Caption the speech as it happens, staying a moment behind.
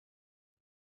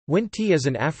Winti is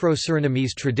an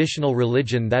Afro-Surinamese traditional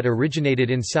religion that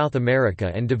originated in South America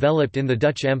and developed in the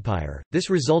Dutch Empire. This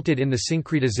resulted in the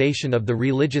syncretization of the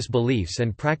religious beliefs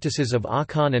and practices of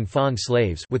Akan and Fan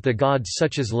slaves with the gods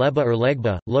such as Leba or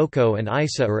Legba, Loko and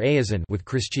Isa or Ayazan with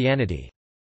Christianity.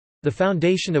 The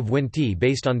foundation of Winti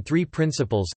based on three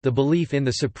principles: the belief in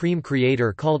the supreme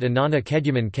creator called Anana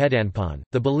Keduman Kedanpan,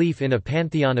 the belief in a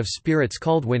pantheon of spirits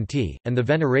called Winti, and the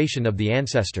veneration of the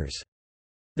ancestors.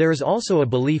 There is also a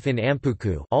belief in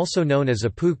Ampuku, also known as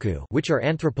Apuku, which are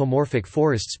anthropomorphic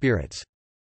forest spirits.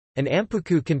 An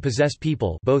Ampuku can possess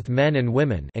people, both men and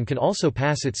women, and can also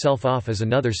pass itself off as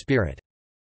another spirit.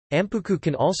 Ampuku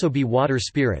can also be water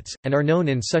spirits, and are known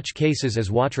in such cases as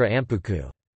Watra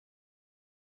Ampuku.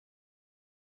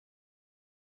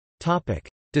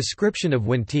 Topic: Description of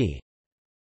Winti.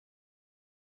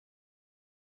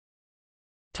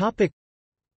 Topic: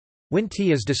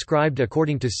 Winti is described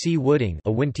according to C. Wooding,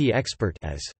 a Winti expert,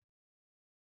 as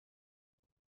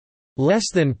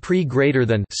less than pre-greater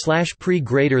than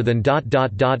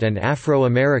an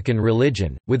Afro-American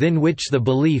religion, within which the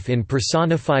belief in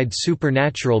personified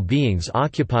supernatural beings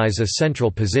occupies a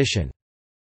central position.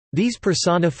 These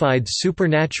personified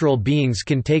supernatural beings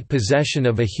can take possession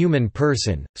of a human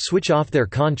person, switch off their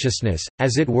consciousness,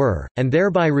 as it were, and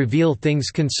thereby reveal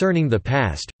things concerning the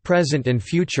past, present and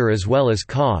future as well as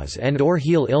cause and/or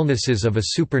heal illnesses of a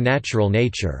supernatural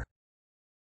nature.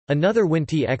 Another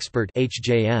Winti expert,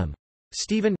 H.J.M.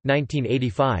 Stephen,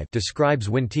 1985, describes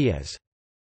Winti as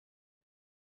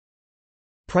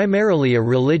primarily a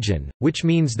religion, which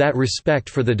means that respect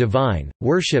for the divine,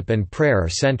 worship and prayer are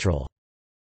central.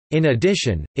 In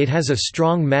addition, it has a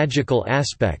strong magical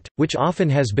aspect, which often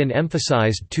has been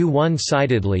emphasized too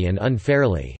one-sidedly and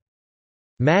unfairly.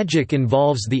 Magic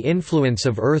involves the influence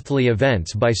of earthly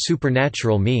events by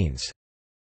supernatural means.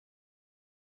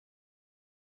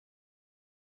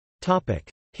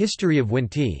 History of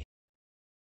Winti.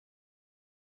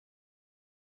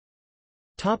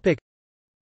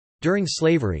 During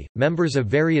slavery, members of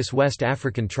various West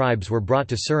African tribes were brought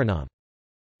to Suriname.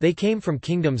 They came from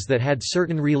kingdoms that had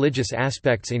certain religious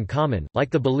aspects in common, like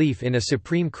the belief in a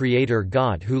supreme creator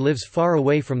god who lives far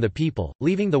away from the people,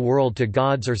 leaving the world to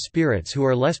gods or spirits who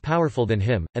are less powerful than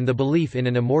him, and the belief in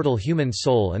an immortal human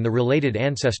soul and the related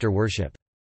ancestor worship.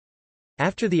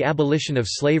 After the abolition of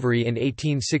slavery in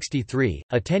 1863,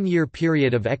 a 10-year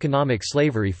period of economic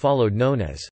slavery followed known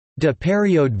as de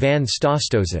periode van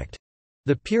Staatstoezicht,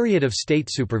 the period of state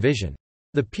supervision.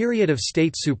 The period of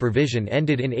state supervision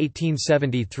ended in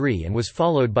 1873 and was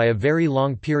followed by a very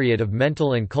long period of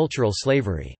mental and cultural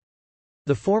slavery.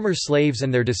 The former slaves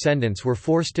and their descendants were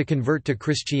forced to convert to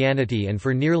Christianity, and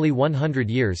for nearly 100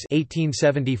 years,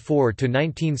 1874 to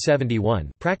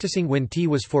 1971, practicing Winti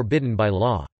was forbidden by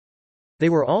law. They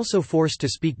were also forced to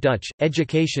speak Dutch.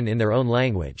 Education in their own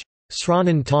language,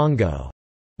 Sranan Tongo,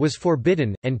 was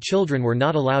forbidden, and children were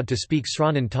not allowed to speak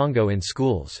Sranan Tongo in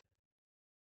schools.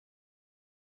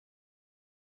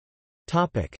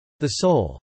 The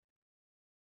soul.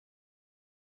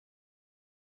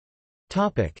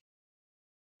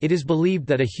 It is believed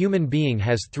that a human being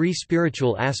has three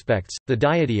spiritual aspects, the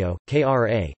Diadio,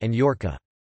 Kra, and Yorka.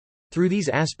 Through these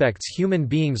aspects human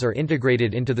beings are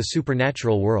integrated into the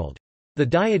supernatural world. The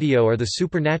Diadio are the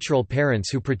supernatural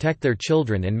parents who protect their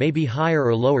children and may be higher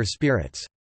or lower spirits.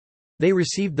 They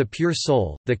receive the pure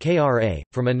soul, the Kra,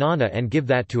 from Anana and give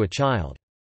that to a child.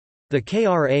 The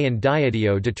Kra and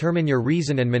Diadio determine your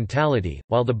reason and mentality,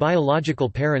 while the biological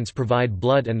parents provide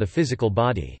blood and the physical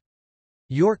body.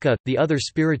 Yorka, the other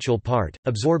spiritual part,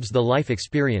 absorbs the life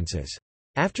experiences.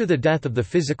 After the death of the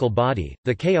physical body,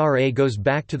 the Kra goes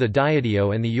back to the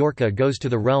Diadio and the Yorka goes to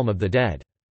the realm of the dead.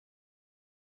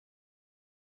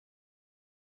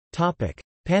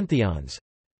 Pantheons.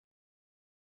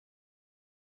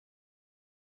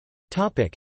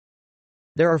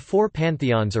 There are four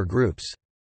pantheons or groups.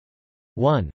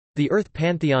 1. The Earth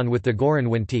Pantheon with the Goran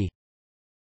Winti.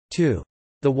 2.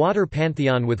 The Water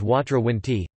Pantheon with Watra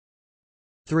Winti.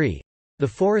 3. The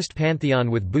Forest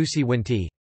Pantheon with Busi Winti.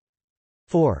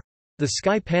 4. The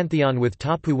Sky Pantheon with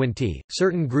Tapu Winti.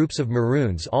 Certain groups of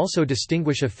Maroons also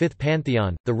distinguish a fifth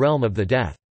pantheon, the realm of the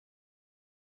death.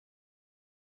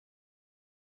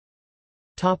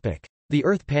 The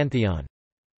Earth Pantheon.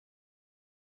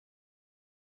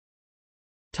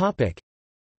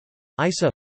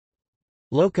 Isa,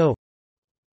 Loko,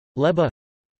 Leba,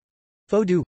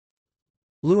 Fodu,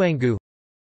 Luangu,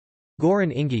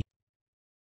 Goran Ingi.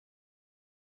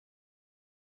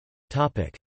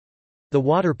 The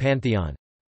Water Pantheon.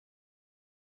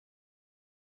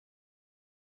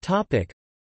 Watra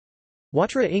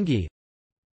Ingi,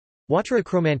 Watra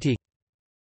Chromanti.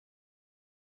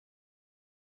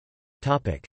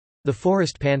 The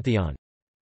forest pantheon.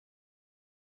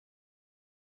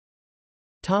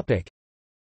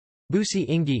 Busi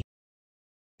Ingi,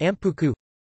 Ampuku,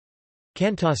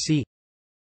 Kantasi,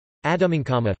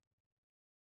 Adumingkama.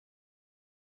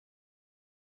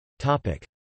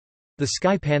 The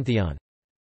sky pantheon.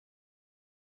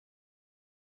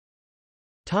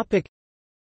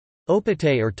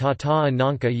 Opate or Tata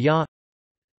Ananka Ya,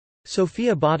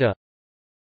 Sophia Bada,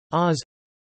 Oz,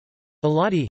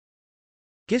 Aladi,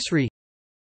 Gisri,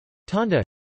 Tanda,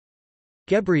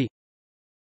 Gebri,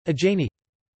 Ajani.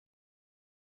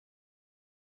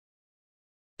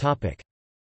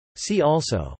 See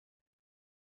also.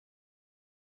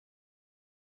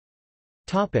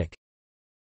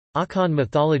 Akan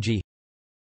mythology,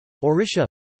 Orisha,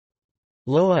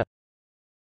 Loa,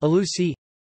 Alusi,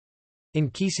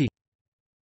 Inkisi.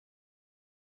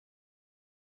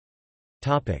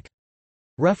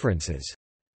 References.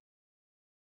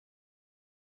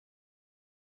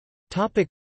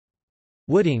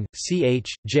 Wooding, C.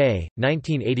 H., J.,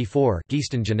 1984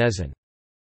 Geesten Genezen.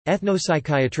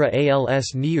 Ethnopsychiatra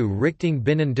als nieuw richting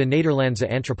binnen de Nederlandse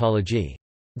antropologie.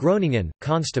 Groningen,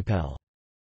 Constapel.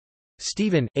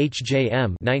 Stephen, H. J.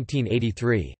 M.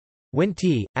 1983.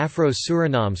 Winti,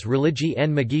 Afro-Surinam's religie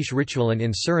en magische rituelen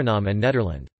in Suriname en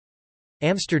Nederland.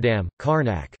 Amsterdam,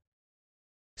 Karnak.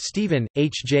 Stephen,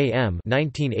 H. J. M.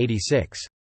 1986.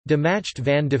 De Macht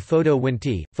van de Foto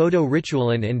Winti, Foto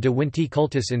Rituelen in de Winti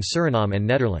cultus in Suriname en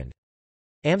Nederland.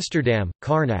 Amsterdam,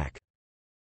 Karnak.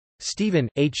 Stephen,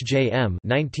 H. J. M.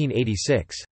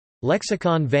 1986.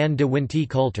 Lexicon van de Winti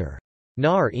cultuur.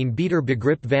 Naar een beter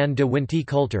begrip van de Winti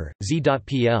cultuur,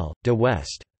 z.pl, de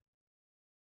West.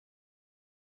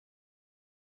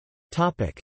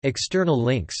 External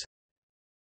links.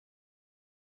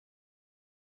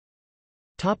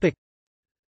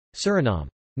 Suriname.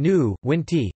 New,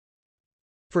 Winti.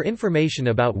 For information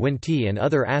about Winti and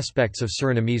other aspects of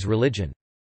Surinamese religion.